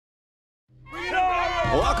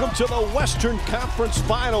Welcome to the Western Conference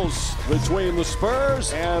Finals between the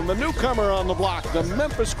Spurs and the newcomer on the block, the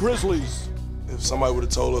Memphis Grizzlies. If somebody would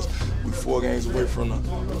have told us we're 4 games away from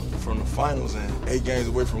the finals and 8 games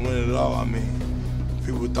away from winning it all, I mean,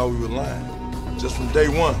 people would thought we were lying. Just from day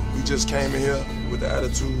one, we just came in here with the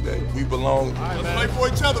attitude that we belong. All right, let's play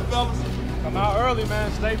for each other, fellas. Come out early,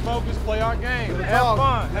 man. Stay focused, play our game. Have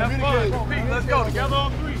fun, have fun. Pete, let's go together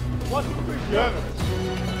on 3. 1, 2, 3, together.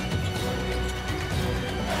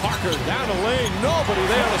 Parker down the lane, nobody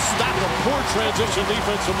there to stop the poor transition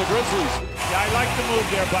defense from the Grizzlies. Yeah, I like the move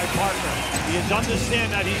there by Parker. He has understand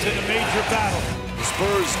that he's in a major battle. The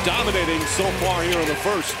Spurs dominating so far here in the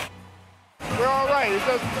first. We're all right.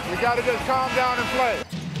 We got to just calm down and play.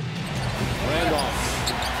 Randolph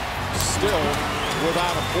still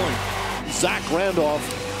without a point. Zach Randolph,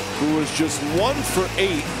 who was just 1 for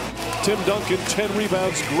 8. Tim Duncan, 10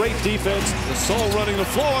 rebounds, great defense. The Soul running the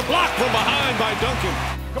floor, blocked from behind by Duncan.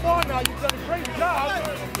 Come on now, you've done a great job.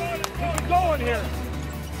 Keep it going here.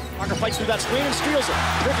 Parker fights through that screen and steals it.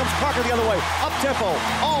 Here comes Parker the other way. Up tempo,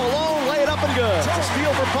 all alone, lay it up and good. A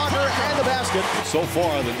steal for Parker and the basket. So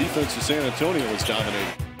far, the defense of San Antonio is dominating.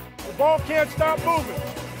 The ball can't stop moving.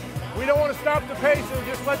 We don't want to stop the pace and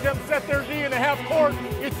just let them set their D in the half court.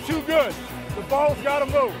 It's too good. The ball's got to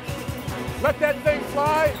move. Let that thing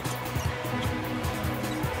fly.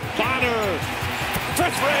 Bonner for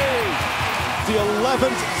 3. The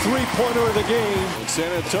 11th three-pointer of the game. And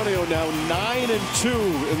San Antonio now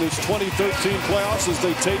 9-2 in this 2013 playoffs as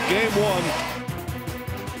they take game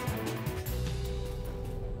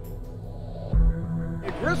 1.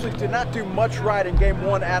 The Grizzlies did not do much right in game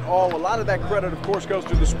 1 at all. A lot of that credit, of course, goes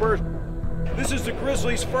to the Spurs. This is the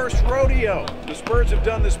Grizzlies' first rodeo. The Spurs have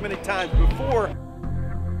done this many times before.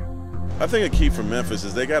 I think a key for Memphis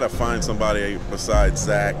is they got to find somebody besides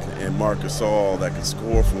Zach and Marc Gasol that can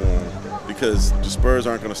score for them, because the Spurs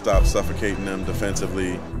aren't going to stop suffocating them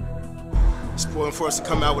defensively. It's important for us to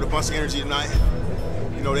come out with a bunch of energy tonight.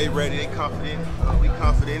 You know, they ready, they confident, we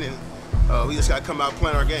confident, and we just got to come out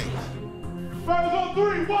playing our game. Spurs on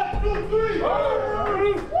 3, 1, 2, 3.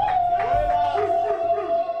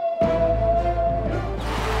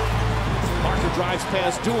 Parker drives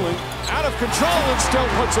past Dooling, out of control and still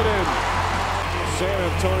puts it in. San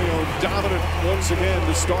Antonio dominant once again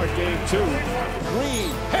to start game 2.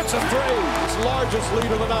 Green hits a 3, his largest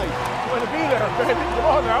lead of the night. Going to be there, baby. Come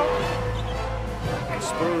on now.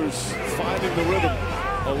 Spurs finding the rhythm.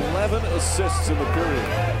 11 assists in the period.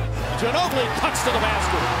 Ginobili cuts to the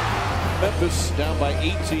basket. Memphis down by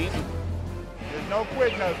 18. There's no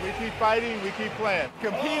quitting us. We keep fighting, we keep playing.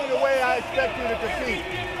 Compete the way I expect you to compete.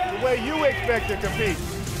 The way you expect to compete.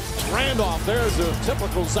 Randolph, there's a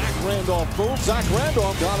typical Zach Randolph move. Zach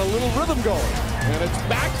Randolph got a little rhythm going. And it's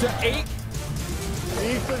back to 8.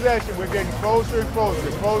 Each possession, we're getting closer and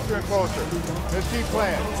closer, closer and closer. Let's keep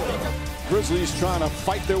playing. Grizzlies trying to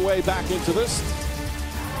fight their way back into this.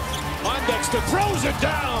 Pondexter throws it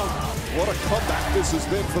down. What a comeback this has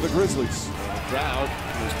been for the Grizzlies. The crowd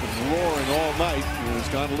has been roaring all night and has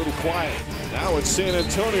gone a little quiet. Now it's San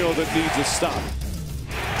Antonio that needs a stop.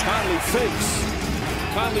 Conley fakes.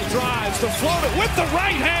 Conley drives the floater with the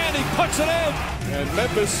right hand. He puts it in. And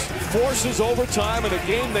Memphis forces overtime in a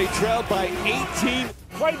game they trailed by 18.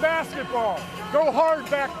 Play basketball. Go hard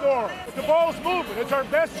back door. If the ball's moving, it's our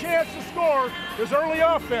best chance to score is early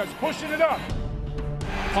offense, pushing it up.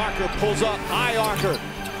 Parker pulls up, high archer.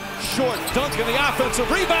 Short, Duncan the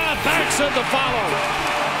offensive rebound, backs in to follow.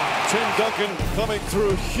 Tim Duncan coming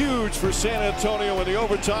through huge for San Antonio in the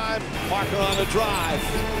overtime. Parker on the drive,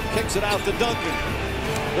 kicks it out to Duncan.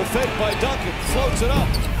 The fake by Duncan, floats it up,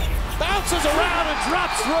 bounces around and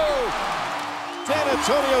drops through. San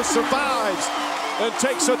Antonio survives and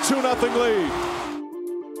takes a 2-0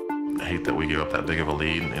 lead. I hate that we gave up that big of a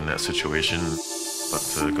lead in that situation, but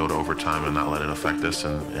to go to overtime and not let it affect us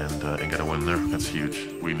and get a win there, that's huge.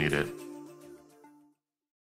 We need it.